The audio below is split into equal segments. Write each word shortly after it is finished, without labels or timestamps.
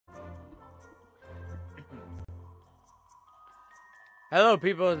Hello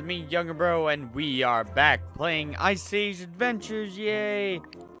people, it's me, Younger Bro, and we are back playing Ice Age Adventures, yay!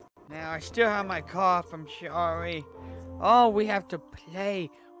 Now, I still have my cough, I'm sorry. Oh, we have to play,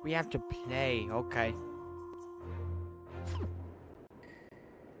 okay.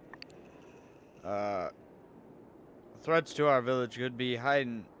 Threats to our village could be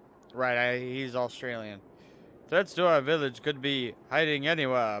hiding, he's Australian. Threats to our village could be hiding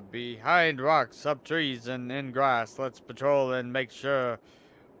anywhere, behind rocks, up trees, and in grass. Let's patrol and make sure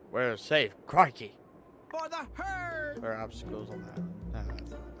we're safe. Crikey! For the herd! There are obstacles on that. That's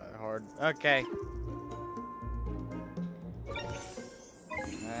not that hard. Okay.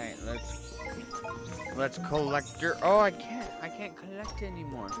 Alright, let's collect your. Oh, I can't collect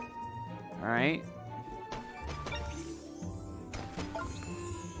anymore. Alright.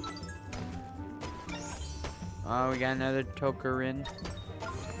 Oh, we got another tokerin.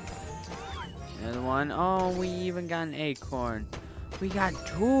 Another one. Oh, we even got an acorn. We got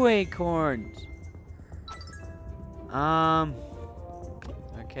 2 acorns.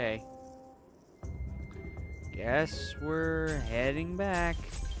 Okay. Guess we're heading back.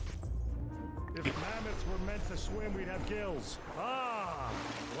 If mammoths were meant to swim, we'd have gills. Ah,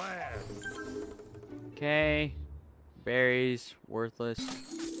 glad. Okay. Berries, worthless.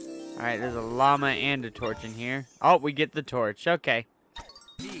 Alright, there's a llama and a torch in here. Oh, we get the torch. Okay.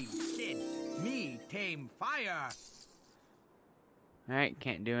 Me, Sid. Me, tame fire. Alright,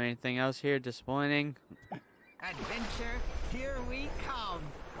 can't do anything else here. Disappointing. Adventure, here we come.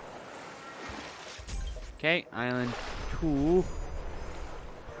 Okay, island 2.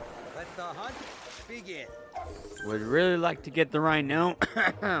 Let the hunt begin. Would really like to get the rhino.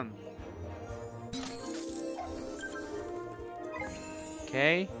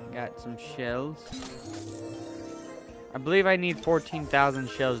 Okay, got some shells. I believe I need 14,000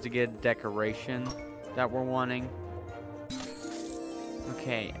 shells to get decoration that we're wanting.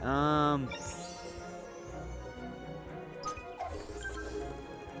 Okay,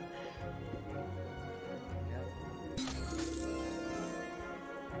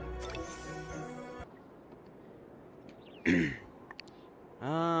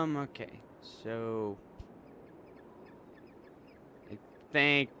 okay, so I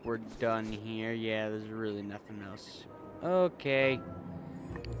think we're done here. Yeah, there's really nothing else. Okay.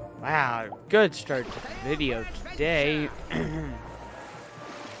 Wow, good start to the video today.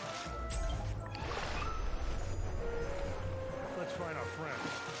 Let's find our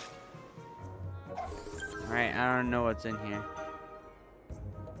friends. Alright, I don't know what's in here.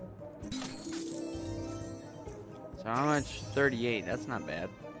 So how much? 38. That's not bad.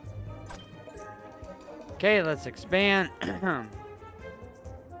 Okay, let's expand.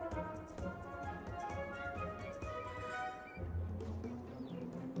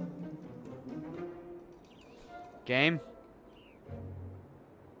 Game.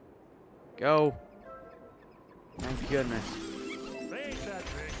 Go. Thank goodness. They ain't that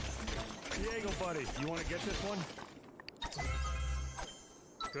big. Diego, buddy, you want to get this one?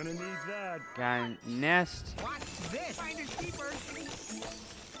 Gonna need that. Got a nest. What's this? Finders keepers.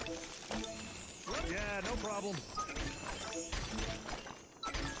 Yeah, no problem.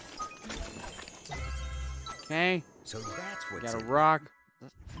 Okay. So that's what's Got a rock.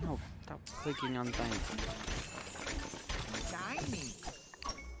 No, stop clicking on things. shiny.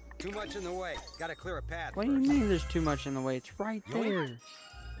 Too much in the way. Gotta clear a path. What do you mean there's too much in the way? It's right there.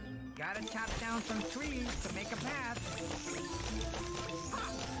 Gotta chop down some trees to make a path.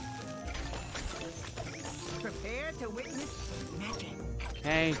 Prepare to witness magic.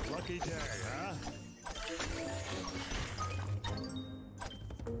 Okay. Lucky day, huh?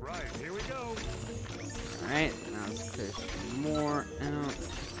 Right, here we go. Alright, now let's clear some more out.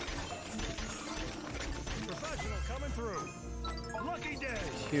 Professional coming through. Lucky day.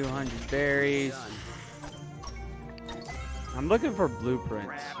 200 berries. I'm looking for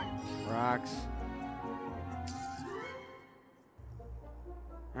blueprints. Rocks.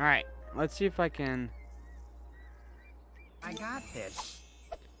 Alright, let's see if I can. I got this.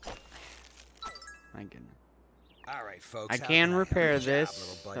 My goodness. All right, folks. I how can I repair help you out, this,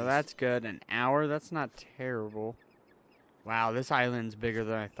 little so buddies? that's good. An hour, that's not terrible. Wow, this island's bigger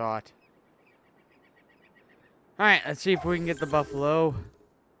than I thought. Alright, let's see if we can get the buffalo.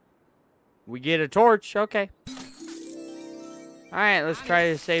 We get a torch, okay. Alright, let's try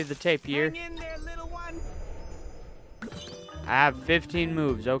to save the tape here. Hang in there, little one. I have 15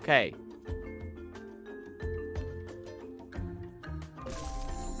 moves, okay.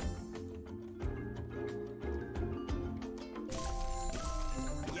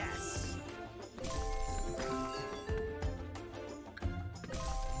 Yes.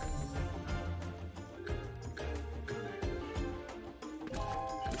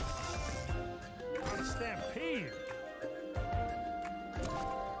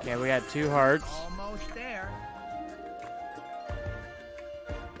 Okay, we got 2 hearts. Almost there.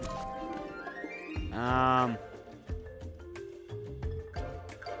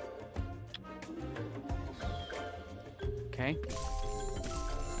 Okay.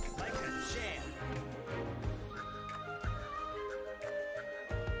 Like a champ.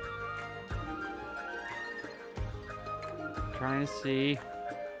 Trying to see.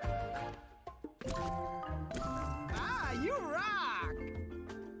 Ah, you rock!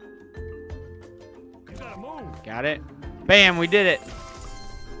 You gotta move. Got it. Bam, we did it.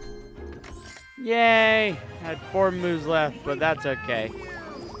 Yay! Had 4 moves left, but that's okay.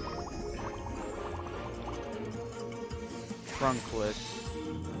 Trunkless.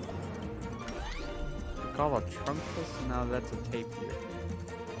 Call a trunkless? No, that's a tapir.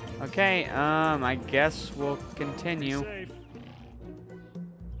 Okay, I guess we'll continue. Safe.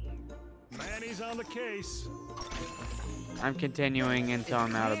 Manny's on the case. I'm continuing until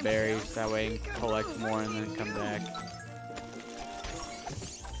I'm out of berries. That way I can collect more and then come back.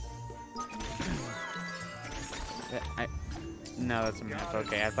 No, that's a map.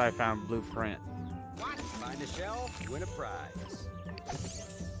 Okay, I thought I found a blueprint. Find a shell, win a prize.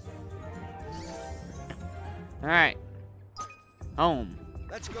 Alright. Home.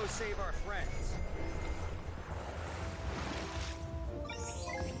 Let's go save our friends.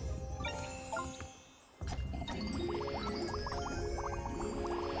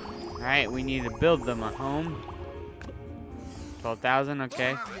 Alright, we need to build them a home. 12,000,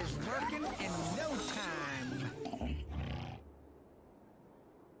 okay. Farm is working in no time.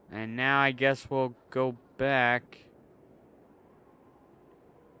 And now I guess we'll go back.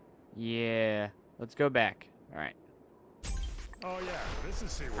 Yeah, let's go back. Alright. Oh yeah, this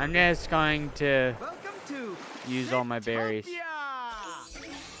is seaworthy. I'm just going to Welcome to use all my berries. Utopia!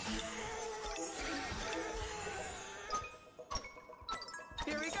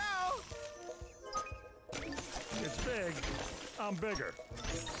 Here we go. It's big. I'm bigger.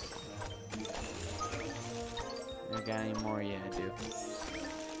 I got any more? Yeah, I do.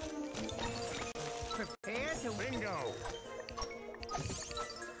 Prepare to win. Bingo.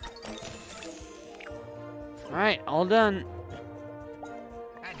 Alright, all done.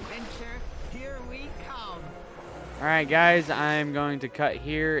 Adventure, here we come. Alright guys, I'm going to cut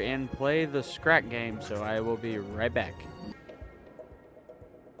here and play the scrap game, so I will be right back.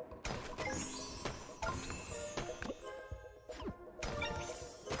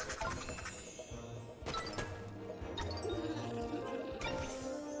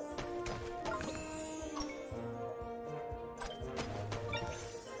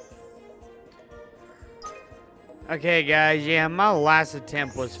 Okay guys, yeah, my last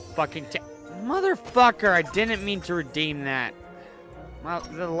attempt was fucking motherfucker, I didn't mean to redeem that.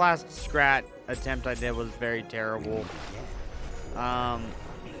 The last scrat attempt I did was very terrible. I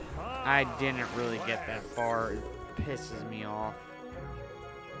didn't really get that far. It pisses me off.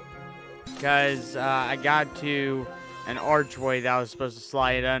 Because I got to an archway that I was supposed to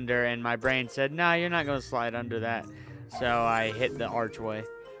slide under, and my brain said, no, you're not going to slide under that. So I hit the archway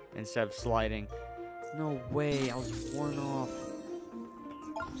instead of sliding. No way, I was worn off.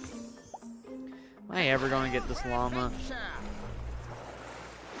 Am I ever going to get this llama? Adventure.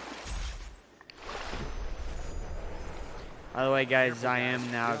 By the way, guys, I am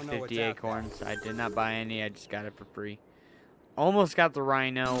now at 50 acorns. I did not buy any, I just got it for free. Almost got the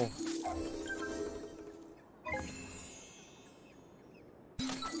rhino.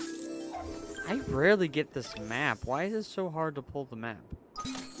 I rarely get this map. Why is it so hard to pull the map?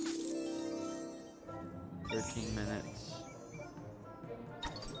 13 minutes.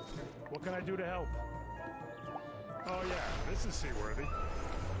 What can I do to help? Oh yeah, this is seaworthy.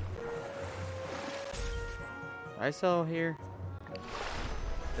 Did I sell here?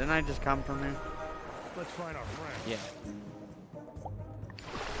 Didn't I just come from here? Let's find our friend. Yeah.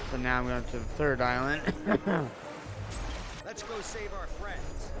 So now I'm going to the third island. Let's go save our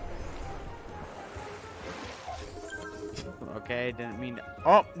friends. Okay, didn't mean to.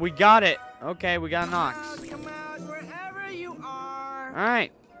 Oh, we got it. Okay, we got an ox. Come out wherever you are.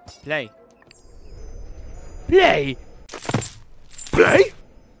 Alright. Play. Play! Play?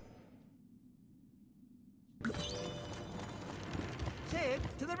 Sid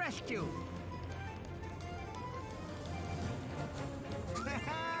to the rescue.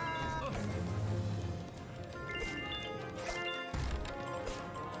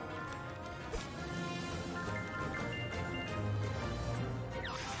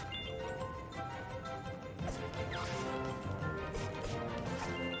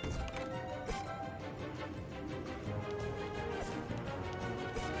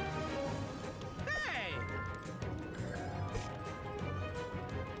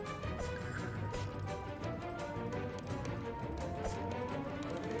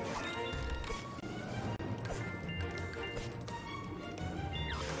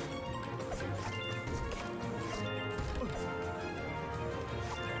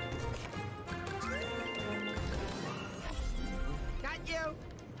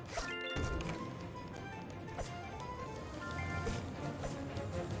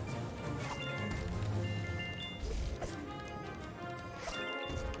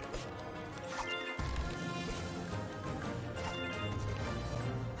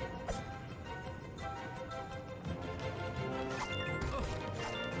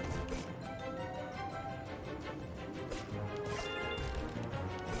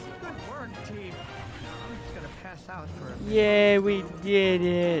 pass out for a minute. Yeah, we did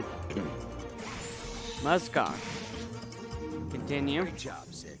it. Muskox. Continue. Great job,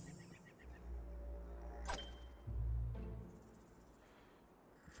 Sid.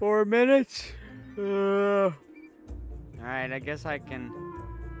 4 minutes. Alright, I guess I can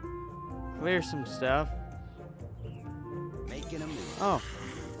clear some stuff. Making a move. Oh.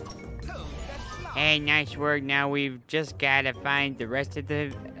 Hey, nice work. Now we've just gotta find the rest of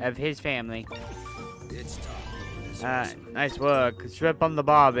his family. It's tough. Nice work. Strip on the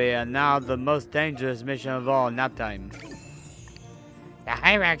Barbie, and now the most dangerous mission of all, nap time. The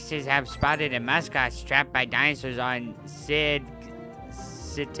Hyraxes have spotted a muskox trapped by dinosaurs on Senati.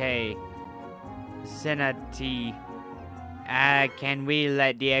 Can we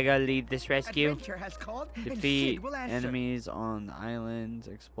let Diego lead this rescue? Adventure has called, and Defeat Sid will answer. enemies on the islands.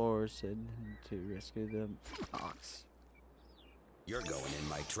 Explore Sid to rescue the ox. You're going in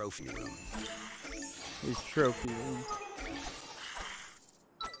my trophy room. His trophy room.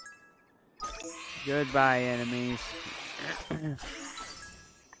 Goodbye, enemies.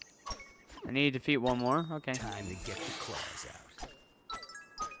 I need to defeat one more. Okay. Time to get the claws out.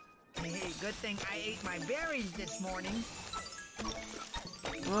 Hey, good thing I ate my berries this morning.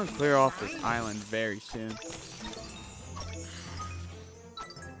 I'm gonna clear off this island very soon.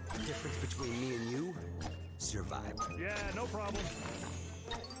 Difference between me and you? Survival. Yeah, no problem.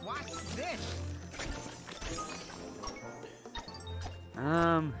 What's this?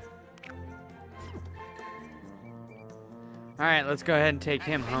 Alright, let's go ahead and take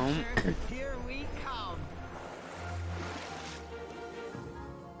him home. Adventure, here we come.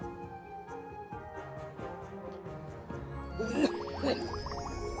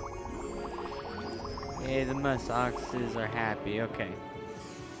 Hey, the muskoxes are happy. Okay.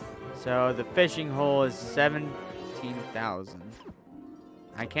 So the fishing hole is 17,000.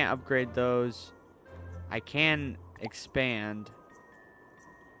 I can't upgrade those. I can expand.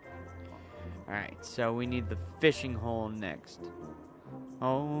 Alright, so we need the fishing hole next.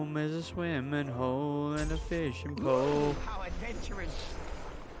 Home is a swimming hole and a fishing pole. How adventurous.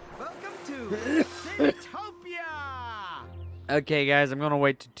 Welcome to Citytopia. Okay, guys, I'm gonna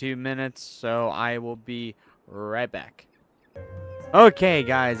wait to 2 minutes, so I will be right back. Okay,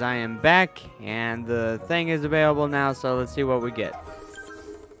 guys, I am back, and the thing is available now, so let's see what we get.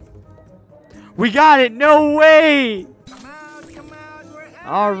 We got it! No way! Come out, wherever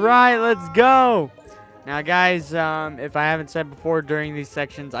All right, let's go. Now, guys, if I haven't said before during these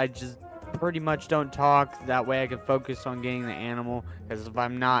sections, I just pretty much don't talk. That way I can focus on getting the animal, because if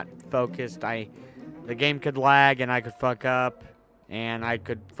I'm not focused, the game could lag and I could fuck up, and I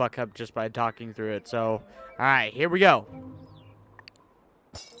could fuck up just by talking through it. So, all right, here we go.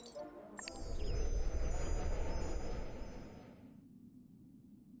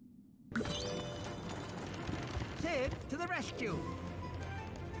 Sid, to the rescue.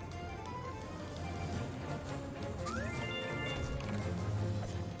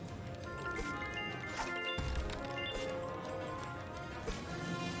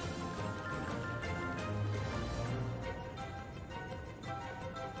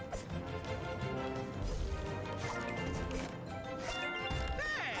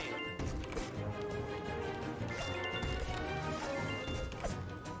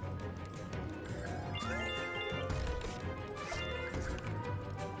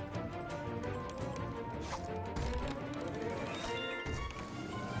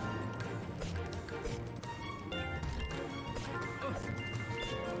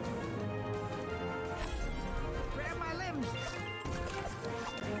 Grab my limbs.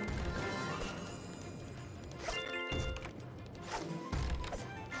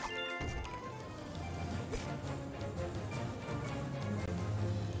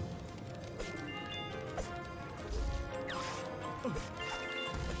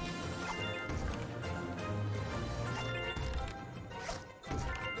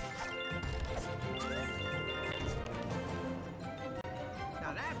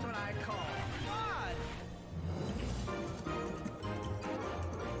 Now that's what I call fun.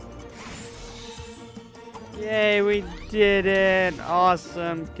 Yay, we did it.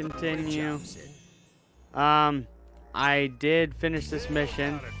 Awesome. Great Continue. job, Sid. I did finish this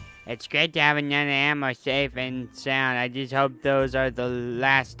mission. It's great to have another ammo safe and sound. I just hope those are the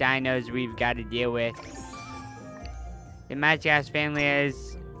last dinos we've got to deal with. The Muskox family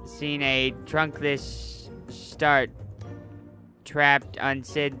has seen a trunkless start trapped on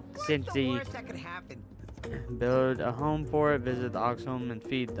What's the Cincy. worst that could happen? Build a home for it, visit the ox home, and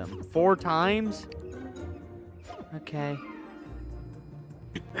feed them. 4 times? Okay.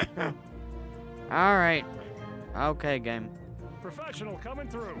 Alright. Okay, game. Professional coming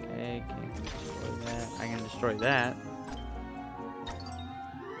through. Okay, can't destroy that. I can destroy that.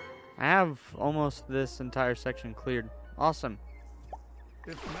 I have almost this entire section cleared. Awesome.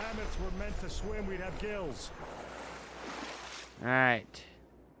 If mammoths were meant to swim, we'd have gills. Alright.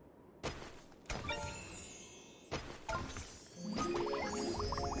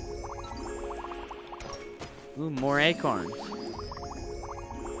 Ooh, more acorns.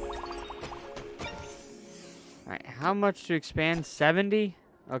 Alright, how much to expand? 70?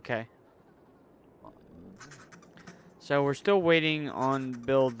 Okay. So we're still waiting on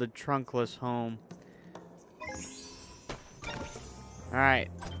build the trunkless home. Alright.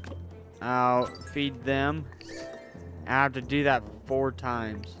 I'll feed them. I have to do that 4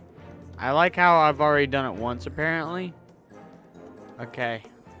 times. I like how I've already done it once, apparently. Okay.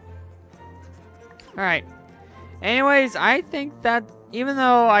 Alright. Anyways, I think that even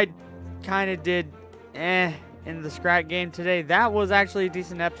though I kind of did in the Scrat game today, that was actually a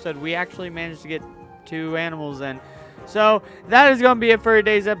decent episode. We actually managed to get 2 animals in. So, that is going to be it for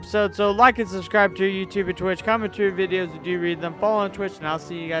today's episode. So, like and subscribe to YouTube and Twitch. Comment to your videos if you read them. Follow on Twitch, and I'll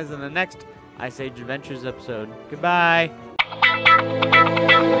see you guys in the next Ice Age Adventures episode. Goodbye.